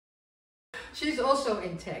She's also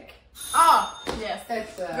in tech. Oh, yes.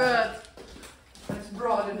 That's good. That's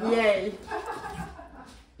broad enough. Yay.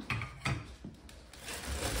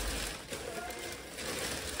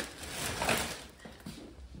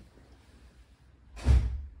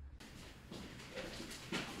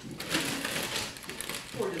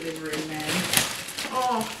 Poor delivery man.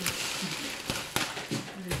 Oh.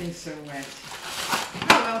 Everything's so wet.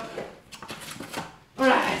 Oh well.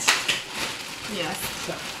 Alright. Yes.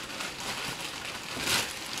 So.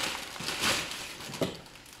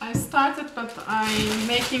 I started, but I'm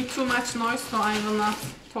making too much noise, so I will not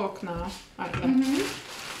talk now. Either. I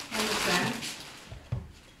understand.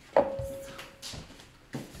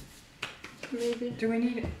 Maybe. Do we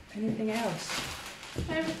need anything else?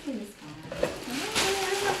 Everything is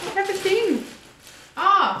fine. Everything.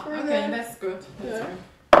 Ah, For okay, the- that's good. That's Yeah. good.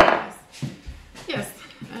 Yes. Yes.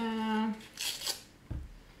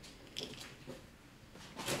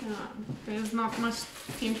 Yeah, there's not much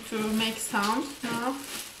thing to make sound now.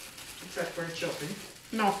 Except for chopping.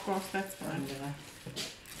 No, of course, that's fine.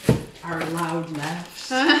 And our loud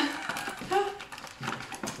laughs.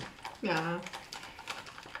 Yeah.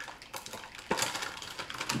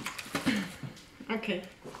 Okay.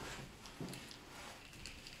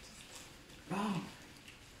 Oh.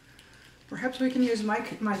 Perhaps we can use my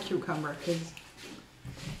cucumber because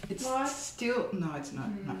it's What? still no, it's not.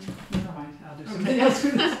 No. Mm. Never mind. I'll do Okay. something else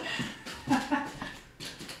with this.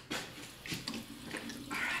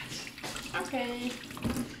 All right. Okay.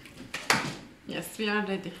 Yes, we are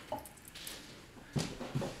ready.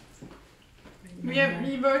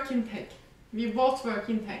 We work in tech. We both work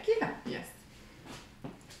in tech. Yeah. Yes.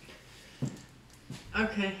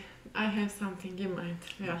 Okay, I have something in mind.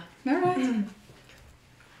 Yeah. All right.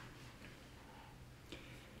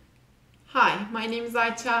 Hi, my name is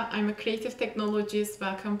Ayça. I'm a creative technologist.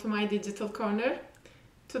 Welcome to my digital corner.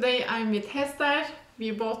 Today I'm with Hester.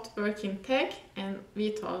 We both work in tech, and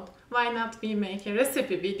we thought, why not we make a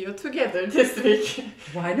recipe video together this week?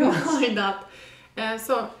 Why not? Why not?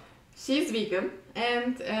 So she's vegan,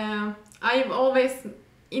 and I've always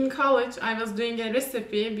in college I was doing a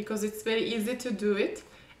recipe because it's very easy to do it.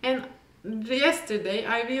 And yesterday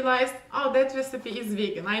I realized, oh, that recipe is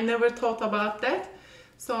vegan. I never thought about that.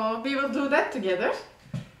 So we will do that together.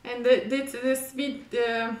 And this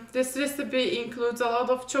recipe includes a lot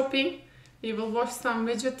of chopping. We will wash some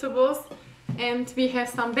vegetables, and we have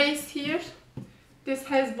some base here. This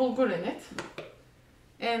has bulgur in it,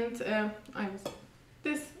 and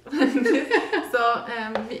this. So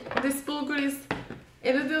this bulgur is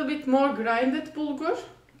a little bit more grinded bulgur,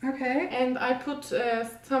 Okay. and I put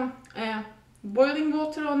some boiling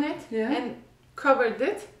water on it Yeah. and covered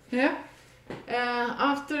it. Yeah.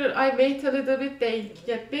 After I wait a little bit, they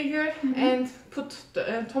get bigger, and put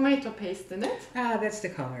tomato paste in it. Ah, that's the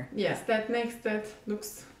color. Yes, that makes that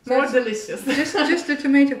looks So more it's delicious. just the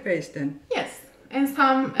tomato paste then. Yes, and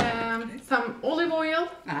some olive oil,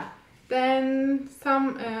 Ah. then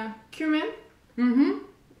some cumin, Mm-hmm.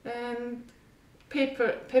 and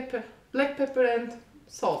black pepper, and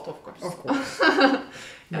salt, of course. Of course.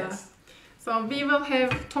 Yes. So we will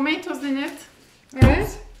have tomatoes in it. All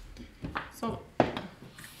right. So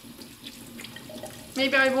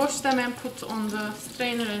maybe I wash them and put on the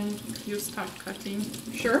strainer, and you start cutting.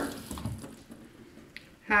 Sure.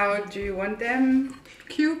 How do you want them?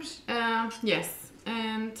 Cubes? Yes,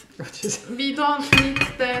 and What is it? we don't need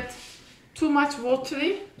that too much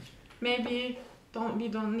watery. Maybe we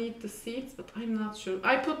don't need the seeds, but I'm not sure.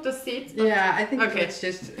 I put the seeds. But Yeah, I think Okay. it's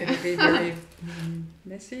just it'll be very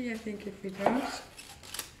messy. I think if we don't.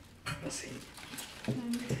 We'll see.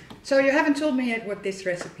 So you haven't told me yet what this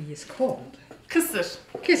recipe is called. Kısır.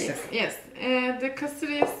 Kısır. Yes. The kısır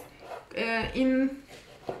is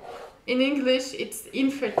in English it's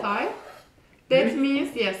infertile. That Really?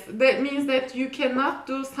 means that you cannot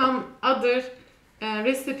do some other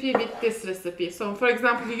recipe with this recipe. So for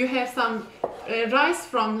example, you have some rice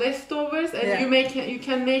from leftovers, and Yeah. you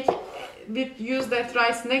can use that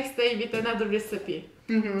rice next day with another recipe.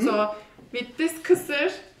 Mm-hmm. So with this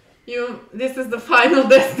kısır, this is the final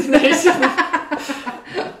destination.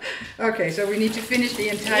 Okay, so we need to finish the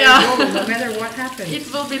entire Yeah. bowl no matter what happens.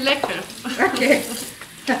 It will be lekker. Okay.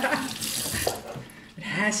 It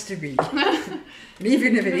has to be. And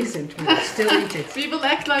even if it isn't, we will still eat it. We will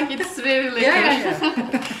act like it's very lekker.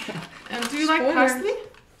 Yeah. And do you like Spoiler. parsley?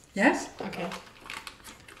 Yes? Okay.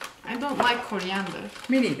 I don't like coriander.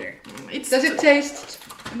 Me neither. It's Does it taste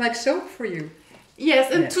like soap for you?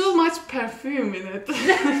 Yes, and Yes. too much perfume in it.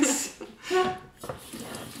 Yes.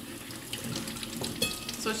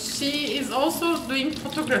 So she is also doing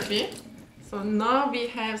photography. So now we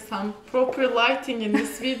have some proper lighting in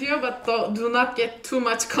this video, but do not get too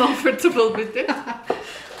much comfortable with it.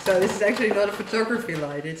 So this is actually not a photography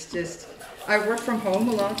light. It's just I work from home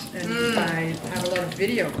a lot and I have a lot of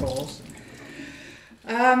video calls.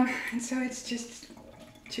 And so it's just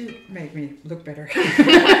to make me look better.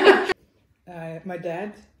 My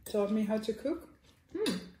dad taught me how to cook,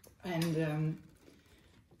 and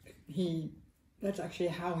that's actually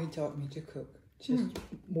how he taught me to cook. Just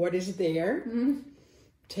what is there,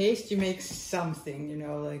 taste, you make something, you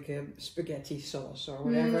know, like a spaghetti sauce or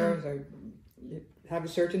whatever. So you have a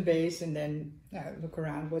certain base and then look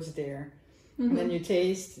around what's there. And then you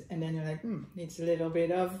taste and then you're like, needs a little bit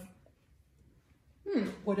of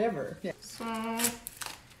whatever. Yeah. So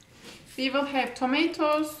we will have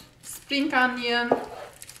tomatoes, spring onion,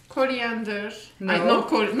 coriander. No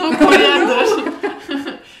coriander.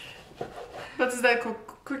 What is that?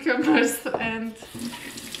 Cucumbers and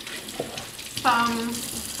some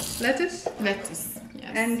Lettuce? lettuce.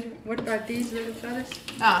 Yes. And what about these little fellas?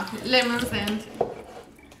 Lemons, and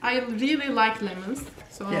I really like lemons.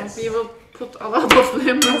 So Yes. we will put a lot of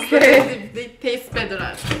lemons. Okay. They taste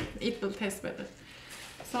better. It will taste better.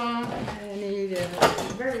 So I need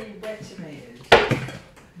very wet tomatoes.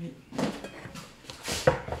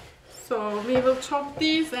 So we will chop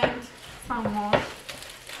these and some more.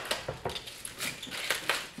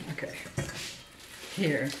 Okay.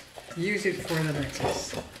 Here, use it for the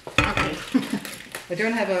lettuce. Okay. I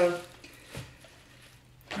don't have a,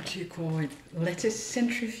 what do you call it, lettuce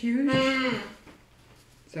centrifuge.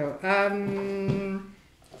 So, I'll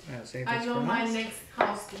save this I know for my last. next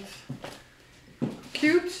house dish.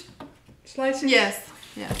 Cubes, slices. Yes.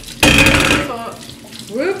 Yes. So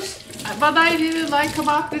Whoops. what I really like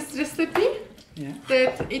about this recipe, Yeah.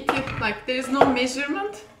 that it is like there is no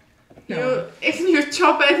measurement. No. If you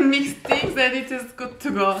chop and mix things, then it is good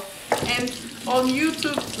to go. And on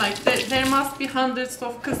YouTube, like there must be hundreds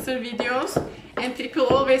of kısır videos, and people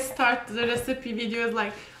always start the recipe videos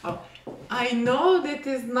like, oh, I know that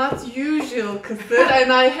is not usual kısır,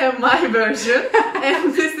 and I have my version,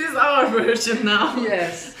 and this is our version now.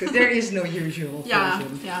 Yes, because there is no usual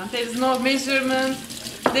version. Yeah, there is no measurement.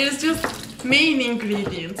 There is just main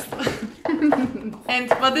ingredients. And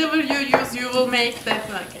whatever you use, you will make that,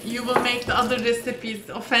 like you will make the other recipes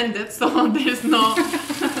offended. So there's no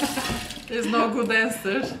good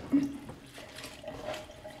answer.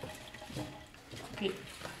 Okay.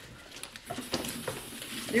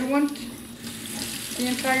 You want the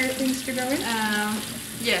entire things to go in?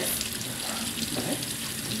 Yes. Right.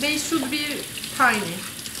 They should be tiny.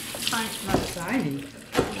 Tiny.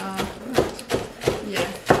 Yeah.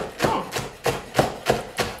 Oh.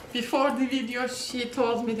 Before the video, she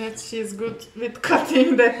told me that she's good with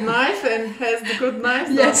cutting that knife and has the good knife.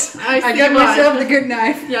 So Yes, I see got why. myself the good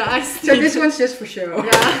knife. Yeah, I see. So this one's just for show.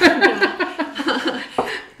 Yeah.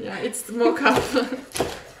 Yeah, it's the mock-up.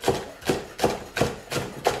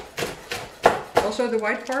 Also the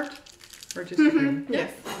white part? Or just the green?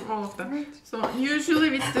 Yes, all of them. So usually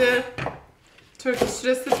with the Turkish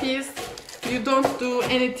recipes, you don't do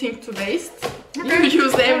anything to waste. Okay. You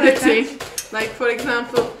use That makes everything. sense. Like for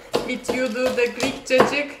example, if you do the Greek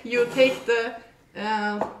cacık, you take the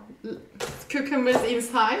cucumbers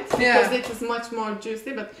inside because it is much more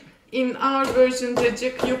juicy. But in our version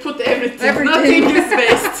cacık, you put everything. Nothing is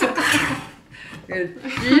waste. Good.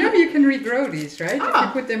 You know you can regrow these, right? If Ah.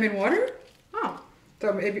 you put them in water. Oh.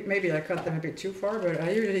 So maybe I cut them a bit too far, but I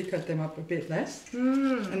usually cut them up a bit less.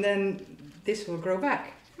 And then this will grow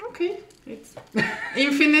back. Okay, it's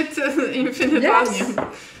infinite Yes. onion.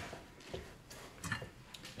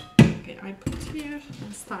 Okay, I put here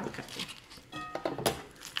and start cutting.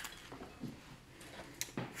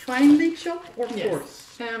 Finely chopped or Yes.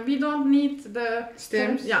 coarse? We don't need the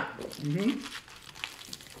Stems? Yeah. Mm-hmm.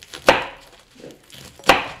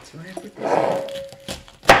 So I put this.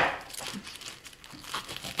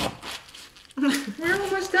 We're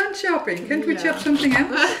almost done chopping. Can't we chop something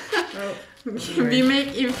else? Oh, We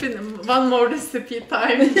make infinite one more recipe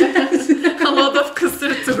time. A lot of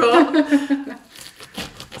kısır to go.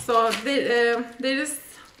 So there is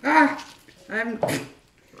I'm.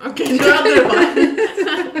 okay the other one.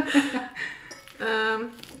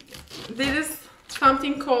 There is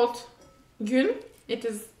something called gün. It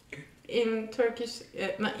is in Turkish,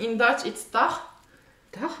 in Dutch it's dag.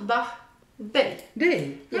 Dag. Day.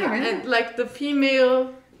 Day. Yeah, and like the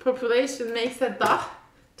female population makes a dag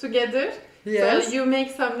together. Yes. So you make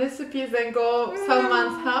some recipes and go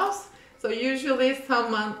someone's house. So usually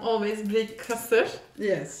someone always bring kısır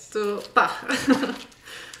Yes. to dag.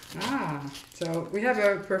 So we have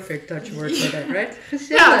a perfect Dutch word for that, right?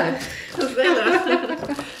 Yeah.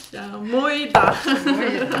 Gezellig. Yeah. Mooi dag.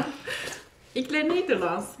 Mooi. Ik leer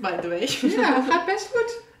Nederlands, by the way. Ja, gaat best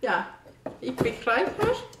goed. Ja, ik begrijp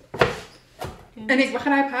haar. En ik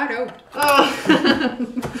begrijp haar ook. Oh,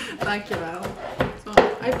 dankjewel. So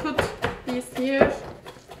I put these here.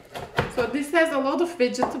 So this has a lot of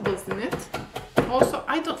vegetables in it. Also,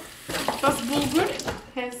 does bulgur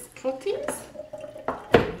has proteins?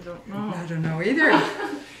 I don't know. I don't know either.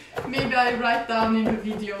 Maybe I write down in the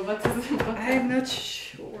video what is it. I'm not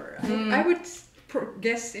sure. I would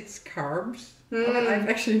guess it's carbs. But I've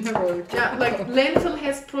actually never. Yeah, like lentil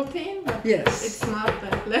has protein, but Yes. it's not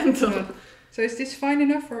a lentil. So is this fine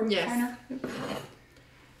enough or Yes. finer?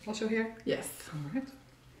 Also here? Yes. Alright.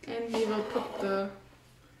 And we will put the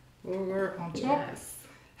Bulgur on top. yes.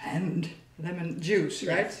 And lemon juice,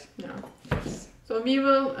 right? Yeah. Yes. So we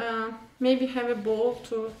will maybe have a bowl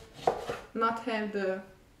to not have the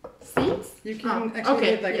seeds. You can actually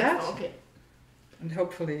do it like yes, that. Okay. And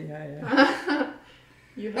hopefully, yeah.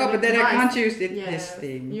 You Oh, have but a then I device. can't use this Yes,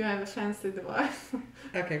 thing. You have a fancy device.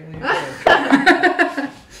 Okay, well, you have it.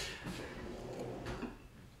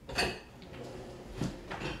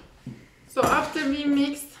 So after we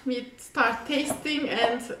mix, we start tasting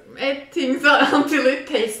and add things until it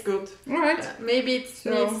tastes good. Alright. Maybe it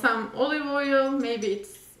So- needs some olive oil, maybe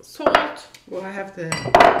it's salt. Well, I have the.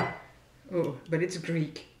 Oh, but it's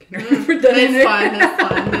Greek. Can I put that in That's there? fine, that's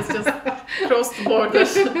fine. Let's just cross the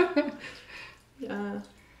borders.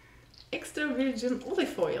 Extra virgin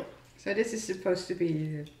olive oil. So this is supposed to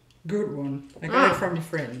be a good one. I got it from a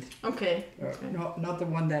friend. Okay. Not the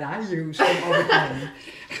one that I use all the time.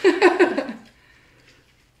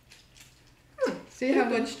 See how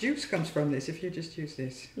much juice comes from this if you just use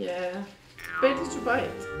this. Yeah. Where did you buy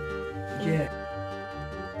it? Yeah.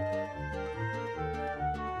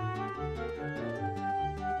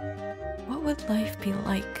 What would life be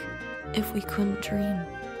like if we couldn't dream?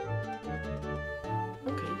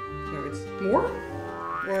 Okay. So it's more?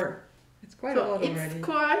 Or it's quite a lot It's already.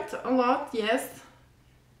 quite a lot, yes.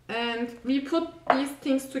 And we put these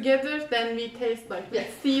things together, then we taste like we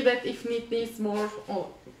see that if it needs more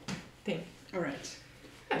thing. Alright.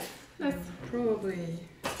 Yes, that's Probably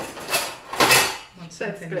want that's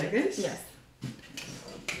something great. like this. Yes.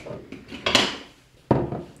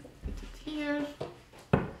 Put it here.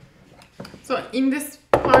 So in this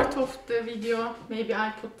part of the video, maybe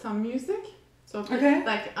I put some music. So Okay.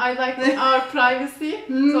 like I like our privacy.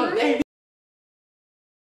 So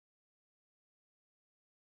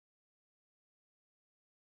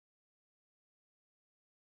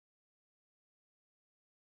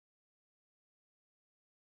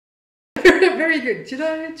Very good. Should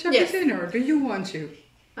I chop Yes. this in or do you want to?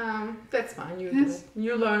 that's fine. You Yes. do.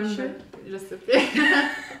 You learn Sure. the recipe.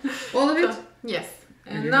 All of it? So, yes.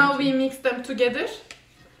 And you're now going we to- mix them together.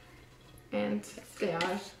 And they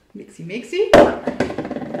are Mixy mixy.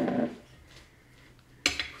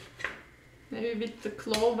 maybe with the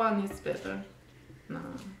clove one is better. No,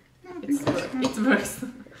 I think it's that's fine. it works.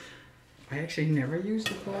 I actually never use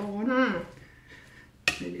the claw one.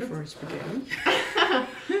 Maybe for spaghetti.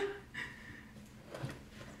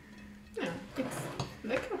 Yeah, it's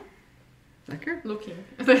lekker Lekker? looking.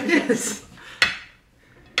 Yes.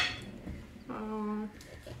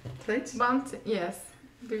 Plates? Yes.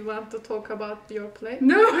 Do you want to talk about your plate?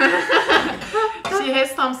 No. She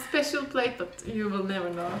has some special plate, but you will never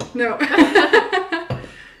know. No.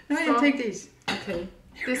 No, you So- take these. Okay.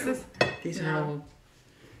 This is These Yeah. are all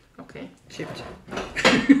okay. chipped.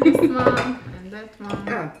 This one and that one.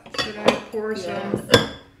 Ah, should I pour Yes. some?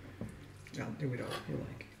 I'll do it all you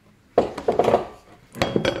like.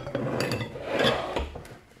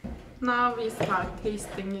 Now we start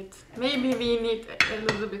tasting it. Maybe we need a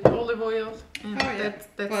little bit olive oil. And Oh, yeah.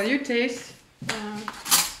 that's Well, you taste.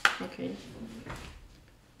 okay.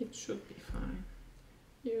 It should be fine.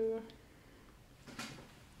 You.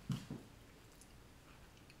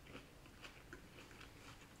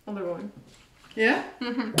 Olive oil. Yeah?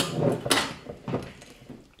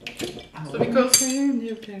 So because-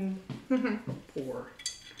 You can pour.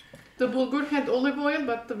 The bulgur had olive oil,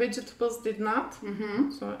 but the vegetables did not.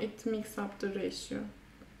 Mm-hmm. So it mixes up the ratio.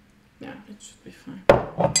 Yeah, it should be fine.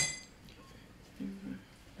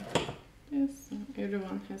 Yes, so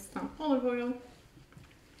everyone has some olive oil.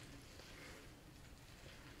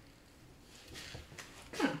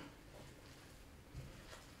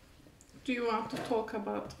 Do you want to talk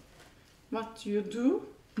about what you do?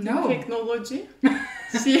 No. Technology?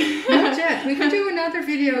 See? Not yet. We can do another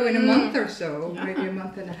video in a month or so, Yeah. maybe a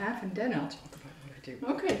month and a half, and then I'll talk about what I do.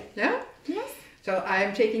 Okay. Yeah? Yes. So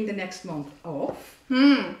I'm taking the next month off.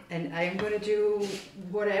 And I'm going to do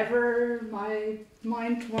whatever my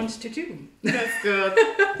mind wants to do. That's good.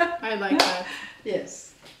 I like that.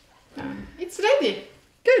 Yes. It's ready.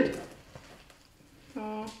 Good.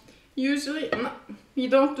 So usually we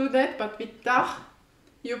don't do that, but with dach,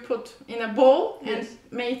 you put in a bowl and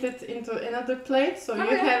make it into another plate, so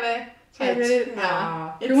you have a head.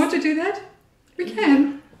 You want to do that? We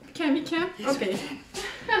can. We can? Yes, okay.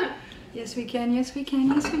 Yes, we can. Yes, we can.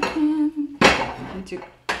 Yes, we can. Into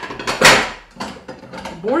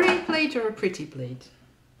a boring plate or a pretty plate?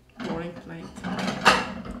 Boring plate.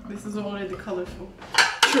 This is already colorful.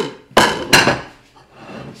 True.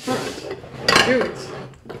 Alright. Do it.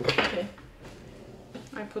 Okay.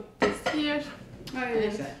 I put this here.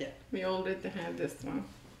 Yes, yeah. We already have this one.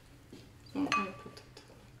 So I put it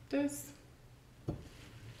this.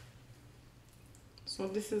 So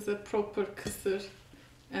this is a proper kısır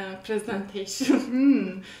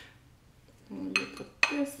presentation. You put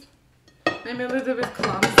this. I'm a little bit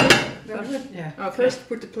clumsy. Yeah. Okay. First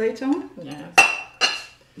put the plate on. Yes.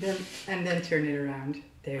 Then turn it around.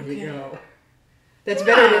 There we go. That's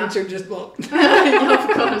better than to just walk. Yeah, of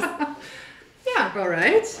course. Yeah. All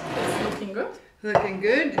right. It's looking good. Looking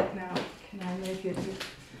good. Now, can I make it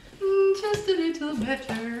just a little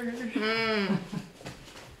better?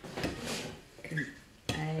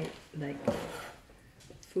 I like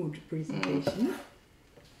food presentation.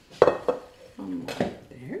 One more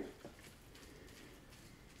there.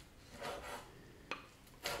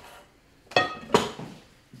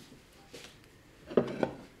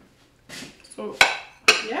 So,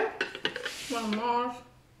 yeah. One more.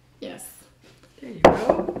 Yes. There you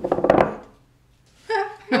go.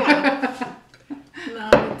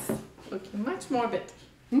 Now it's looking much more better.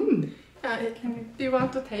 Do you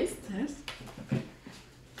want to taste? Yes.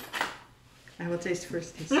 I will taste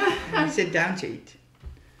first. And sit down to eat.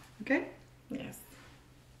 Okay? Yes.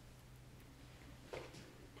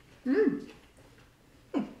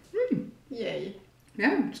 Yay.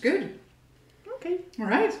 Yeah, it's good. Okay. All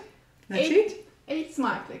right. Let's eat. Eet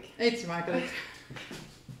smakelijk. Eet smakelijk.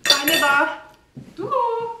 Fijne dag.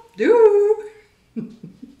 Doei. Doei.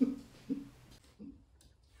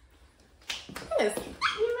 Yes,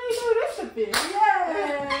 we made a recipe.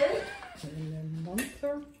 Yay! In a month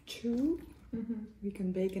or two, we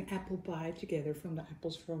can bake an apple pie together from the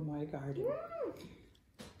apples from my garden.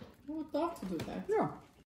 I would love to do that. Yeah.